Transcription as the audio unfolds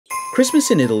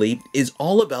Christmas in Italy is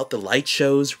all about the light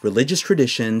shows, religious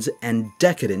traditions, and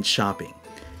decadent shopping.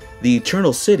 The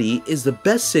Eternal City is the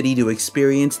best city to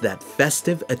experience that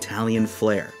festive Italian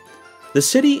flair. The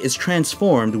city is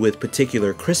transformed with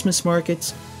particular Christmas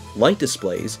markets, light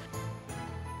displays,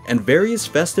 and various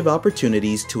festive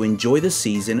opportunities to enjoy the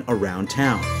season around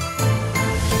town.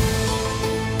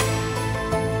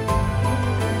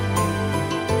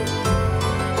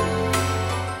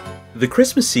 The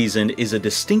Christmas season is a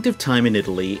distinctive time in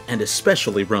Italy and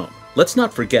especially Rome. Let's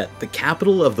not forget, the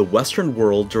capital of the Western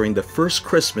world during the first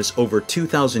Christmas over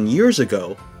 2,000 years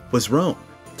ago was Rome.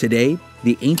 Today,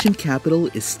 the ancient capital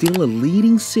is still a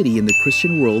leading city in the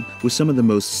Christian world with some of the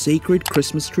most sacred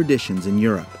Christmas traditions in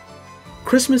Europe.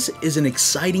 Christmas is an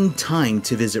exciting time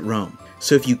to visit Rome,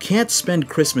 so if you can't spend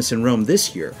Christmas in Rome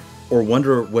this year, or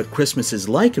wonder what Christmas is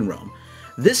like in Rome,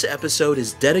 this episode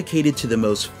is dedicated to the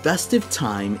most festive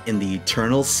time in the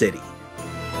Eternal City.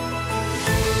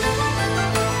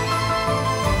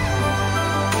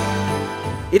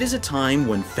 It is a time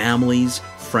when families,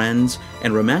 friends,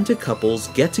 and romantic couples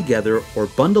get together or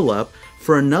bundle up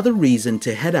for another reason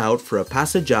to head out for a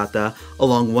passeggiata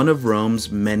along one of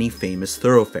Rome's many famous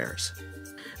thoroughfares.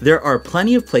 There are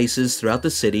plenty of places throughout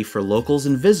the city for locals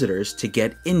and visitors to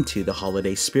get into the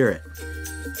holiday spirit.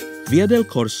 Via del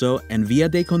Corso and Via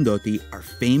dei Condotti are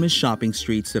famous shopping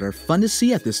streets that are fun to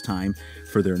see at this time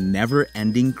for their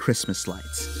never-ending Christmas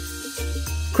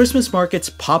lights. Christmas markets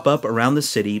pop up around the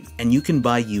city and you can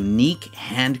buy unique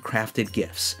handcrafted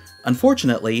gifts.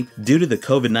 Unfortunately, due to the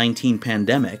COVID-19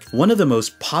 pandemic, one of the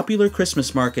most popular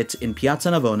Christmas markets in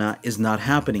Piazza Navona is not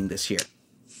happening this year.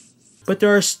 But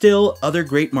there are still other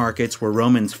great markets where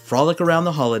Romans frolic around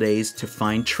the holidays to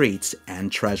find treats and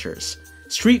treasures.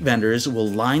 Street vendors will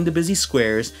line the busy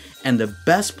squares, and the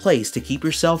best place to keep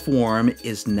yourself warm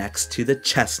is next to the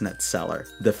chestnut cellar.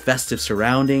 The festive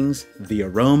surroundings, the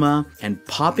aroma, and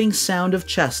popping sound of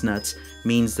chestnuts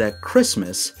means that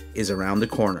Christmas is around the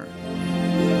corner.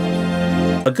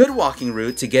 A good walking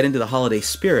route to get into the holiday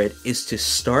spirit is to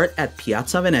start at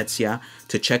Piazza Venezia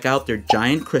to check out their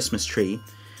giant Christmas tree,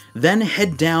 then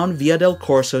head down Via del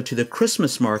Corso to the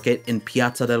Christmas market in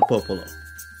Piazza del Popolo.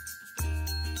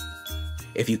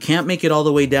 If you can't make it all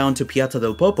the way down to Piazza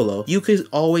del Popolo, you could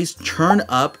always turn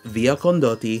up Via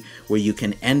Condotti, where you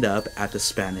can end up at the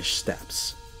Spanish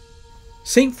Steps.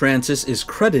 St. Francis is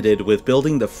credited with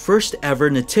building the first ever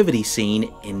nativity scene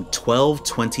in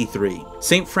 1223.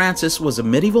 St. Francis was a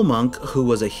medieval monk who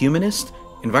was a humanist,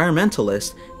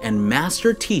 environmentalist, and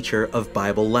master teacher of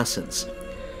Bible lessons.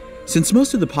 Since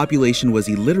most of the population was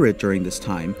illiterate during this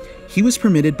time, he was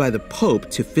permitted by the Pope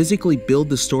to physically build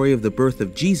the story of the birth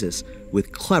of Jesus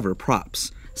with clever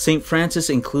props. St. Francis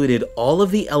included all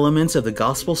of the elements of the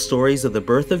gospel stories of the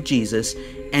birth of Jesus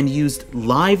and used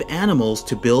live animals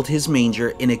to build his manger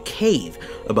in a cave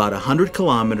about 100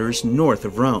 kilometers north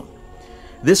of Rome.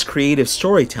 This creative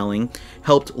storytelling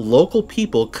helped local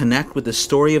people connect with the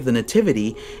story of the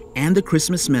Nativity and the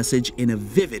Christmas message in a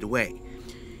vivid way.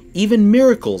 Even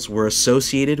miracles were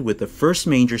associated with the first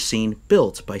manger scene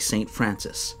built by St.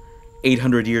 Francis.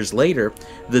 800 years later,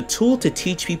 the tool to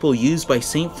teach people used by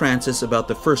St. Francis about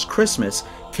the first Christmas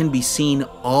can be seen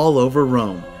all over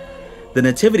Rome. The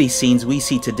nativity scenes we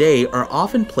see today are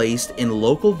often placed in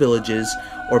local villages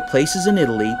or places in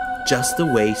Italy just the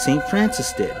way St.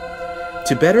 Francis did.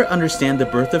 To better understand the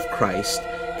birth of Christ,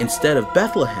 instead of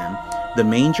Bethlehem, the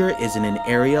manger is in an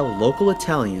area local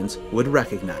Italians would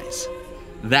recognize.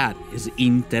 That is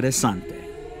interessante.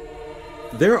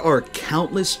 There are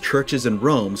countless churches in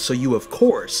Rome, so you of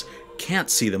course can't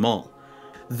see them all.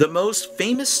 The most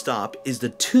famous stop is the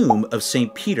tomb of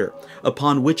St. Peter,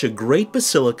 upon which a great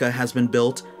basilica has been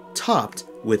built, topped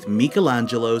with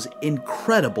Michelangelo's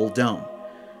incredible dome.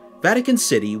 Vatican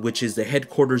City, which is the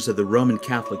headquarters of the Roman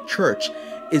Catholic Church,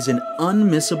 is an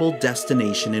unmissable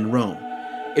destination in Rome.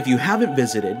 If you haven't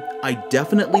visited, I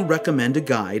definitely recommend a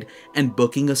guide and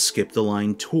booking a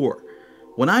skip-the-line tour.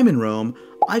 When I'm in Rome,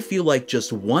 I feel like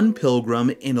just one pilgrim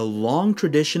in a long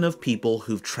tradition of people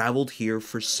who've traveled here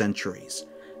for centuries.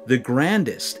 The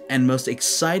grandest and most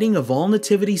exciting of all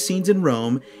nativity scenes in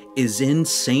Rome is in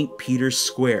St. Peter's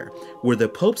Square, where the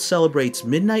Pope celebrates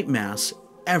midnight mass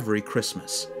every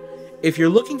Christmas. If you're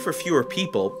looking for fewer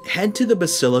people, head to the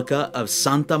Basilica of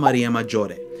Santa Maria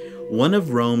Maggiore, one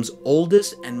of Rome's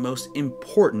oldest and most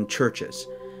important churches.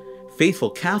 Faithful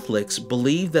Catholics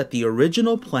believe that the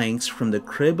original planks from the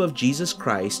crib of Jesus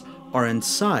Christ are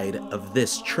inside of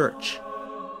this church.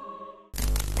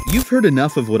 You've heard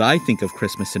enough of what I think of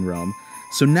Christmas in Rome,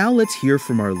 so now let's hear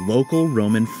from our local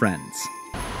Roman friends.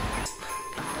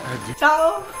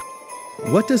 Ciao!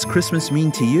 What does Christmas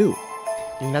mean to you?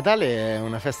 Il Natale è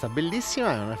una festa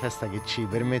bellissima, è una festa che ci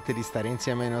permette di stare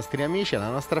insieme ai nostri amici, alla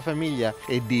nostra famiglia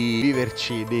e di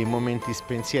viverci dei momenti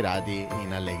spensierati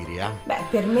in allegria. Beh,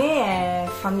 per me è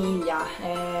famiglia,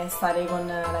 è stare con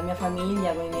la mia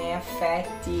famiglia, con i miei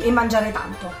affetti e mangiare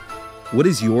tanto. What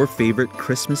is your favorite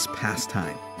Christmas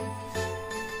pastime?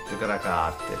 Giocare a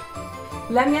carte.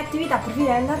 La mia attività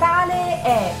preferita del Natale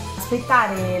è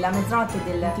aspettare la mezzanotte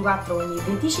del 24, quindi il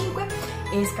 25,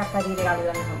 e scattare i regali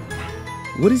della mia famiglia.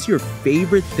 What is your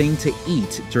favorite thing to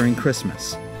eat during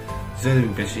Christmas? Di solito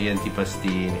mi piacciono gli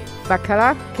antipastini.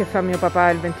 Baccalà, che fa mio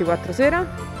papà il 24 sera.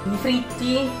 I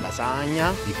fritti.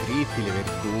 Lasagna, i fritti, le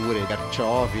verdure, i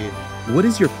carciofi. What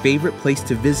is your favorite place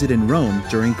to visit in Rome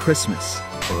during Christmas?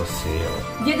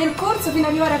 Colosseo. Via del Corso fino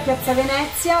ad arrivare a Piazza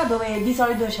Venezia, dove di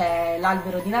solito c'è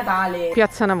l'albero di Natale.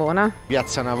 Piazza Navona.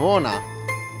 Piazza Navona.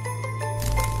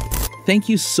 Thank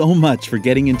you so much for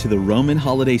getting into the Roman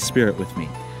holiday spirit with me.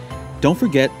 Don't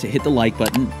forget to hit the like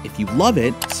button. If you love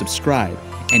it, subscribe.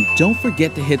 And don't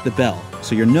forget to hit the bell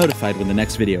so you're notified when the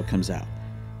next video comes out.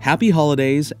 Happy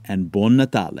holidays and Buon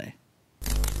Natale!